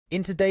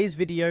In today's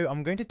video,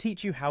 I'm going to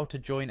teach you how to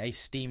join a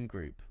Steam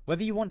group.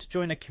 Whether you want to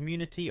join a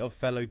community of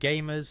fellow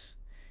gamers,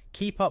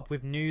 keep up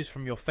with news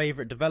from your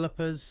favourite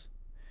developers,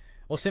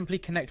 or simply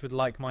connect with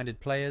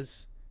like-minded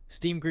players,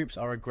 Steam groups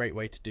are a great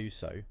way to do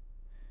so.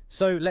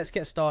 So let's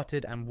get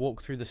started and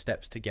walk through the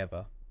steps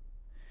together.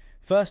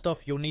 First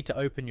off, you'll need to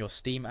open your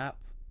Steam app.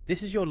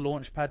 This is your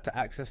launchpad to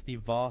access the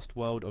vast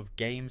world of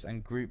games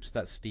and groups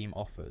that Steam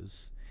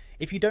offers.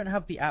 If you don't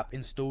have the app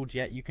installed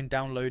yet, you can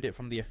download it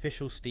from the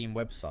official Steam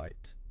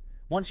website.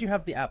 Once you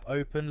have the app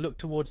open, look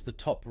towards the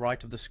top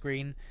right of the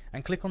screen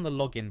and click on the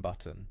login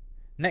button.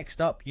 Next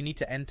up, you need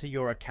to enter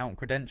your account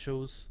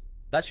credentials.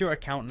 That's your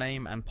account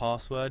name and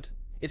password.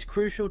 It's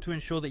crucial to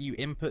ensure that you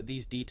input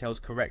these details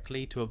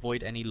correctly to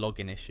avoid any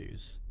login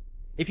issues.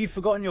 If you've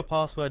forgotten your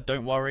password,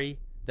 don't worry.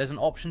 There's an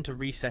option to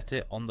reset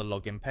it on the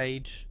login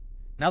page.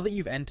 Now that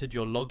you've entered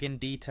your login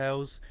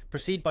details,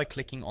 proceed by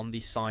clicking on the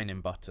sign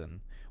in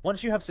button.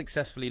 Once you have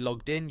successfully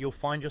logged in, you'll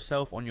find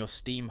yourself on your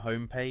Steam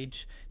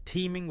homepage,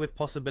 teeming with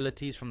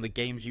possibilities from the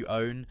games you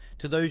own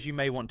to those you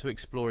may want to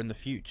explore in the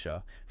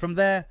future. From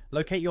there,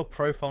 locate your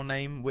profile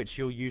name, which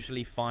you'll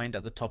usually find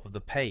at the top of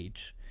the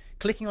page.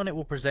 Clicking on it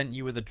will present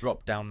you with a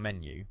drop-down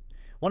menu.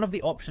 One of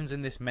the options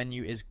in this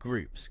menu is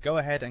Groups. Go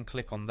ahead and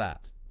click on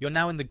that. You're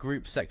now in the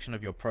Groups section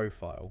of your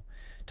profile.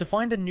 To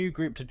find a new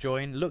group to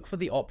join, look for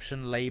the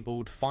option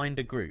labelled Find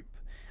a Group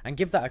and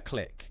give that a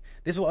click.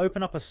 This will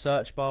open up a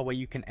search bar where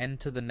you can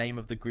enter the name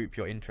of the group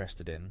you're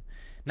interested in.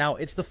 Now,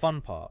 it's the fun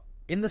part.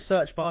 In the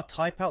search bar,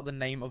 type out the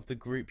name of the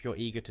group you're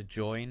eager to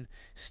join.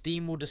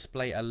 Steam will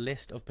display a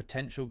list of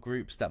potential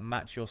groups that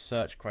match your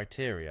search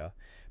criteria.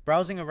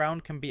 Browsing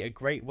around can be a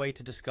great way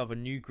to discover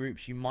new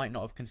groups you might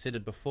not have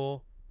considered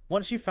before.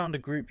 Once you've found a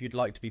group you'd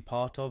like to be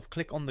part of,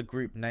 click on the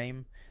group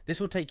name. This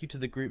will take you to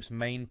the group's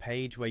main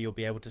page where you'll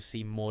be able to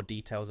see more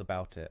details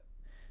about it.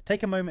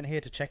 Take a moment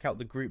here to check out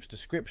the group's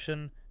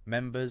description,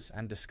 members,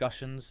 and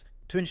discussions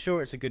to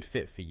ensure it's a good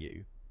fit for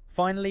you.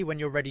 Finally, when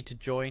you're ready to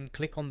join,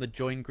 click on the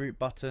Join Group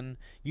button,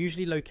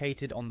 usually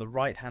located on the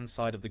right-hand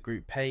side of the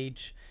group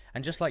page,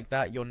 and just like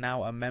that, you're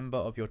now a member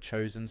of your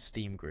chosen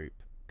Steam group.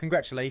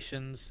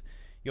 Congratulations!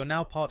 You're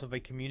now part of a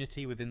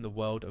community within the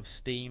world of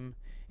Steam.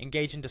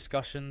 Engage in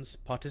discussions,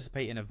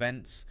 participate in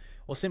events,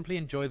 or simply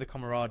enjoy the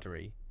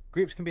camaraderie.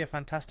 Groups can be a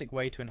fantastic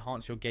way to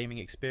enhance your gaming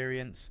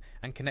experience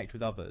and connect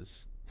with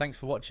others. Thanks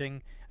for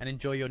watching and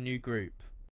enjoy your new group.